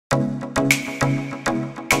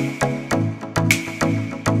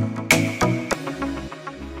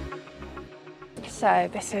So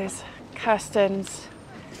this is Kirsten's.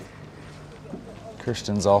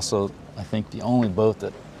 Kirsten's also, I think, the only boat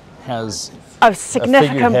that has a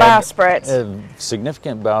significant bowsprit. A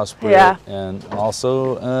significant bowsprit, yeah. And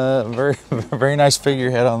also a very nice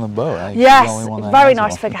figurehead on the boat. Yes, very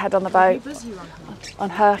nice figurehead on the boat.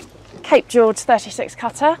 On her Cape George 36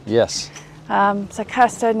 cutter. Yes. So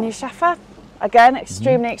Kirsten Neuschafer, again,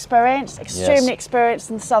 extremely experienced,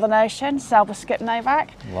 experienced in the Southern Ocean, sailed with Skip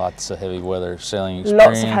Novak. Lots of heavy weather sailing experience.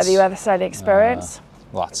 Lots of heavy weather sailing experience.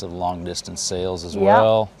 Lots of long distance sails as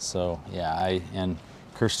well. So yeah, and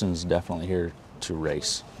Kirsten's definitely here to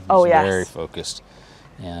race. Oh yes. Very focused,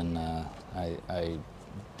 and I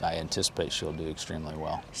anticipate she'll do extremely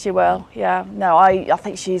well. She will, yeah. No, I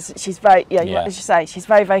think she's very, as you say, she's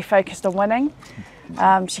very focused on winning.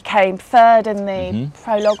 She came third in the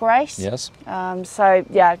prologue race. Yes. So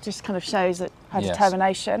yeah, it just kind of shows that her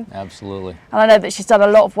determination. Absolutely. And I know that she's done a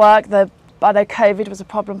lot of work. I know COVID was a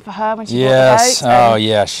problem for her when she bought the boat. Oh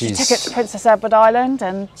yeah, she took it to Princess Edward Island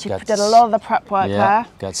and she did a lot of the prep work there.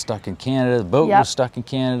 Got stuck in Canada. The boat was stuck in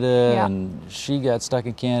Canada, and she got stuck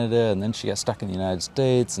in Canada, and then she got stuck in the United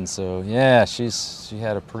States, and so yeah, she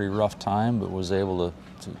had a pretty rough time, but was able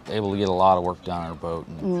to get a lot of work done on her boat.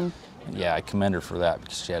 And, yeah, I commend her for that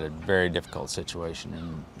because she had a very difficult situation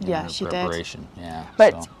in her preparation. Did. Yeah,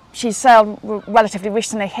 but she sailed relatively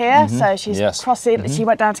recently here, so she's crossing. She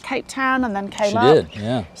went down to Cape Town and then came up. She did,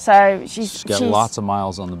 yeah. So she's got lots of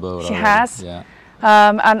miles on the boat. She already. has. Yeah.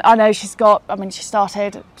 And I know she's got. I mean, she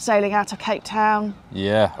started sailing out of Cape Town.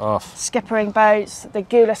 Yeah. Oh. Skippering boats, the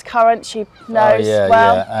Gulas Current. She knows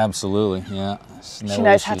well. Yeah, absolutely. Yeah. She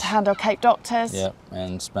knows how to handle Cape Doctors. Yeah,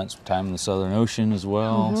 and spent some time in the Southern Ocean as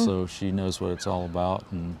well, so she knows what it's all about.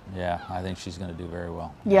 And yeah, I think she's going to do very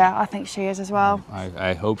well. Yeah, I think she is as well.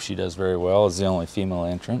 I hope she does very well as the only female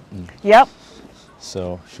entrant. Yep.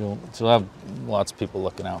 So she'll have lots of people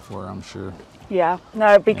looking out for her, I'm sure. Yeah,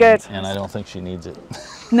 no, it'd be good. And I don't think she needs it.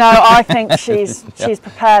 No, I think she's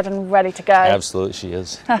prepared and ready to go. Absolutely, she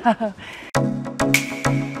is.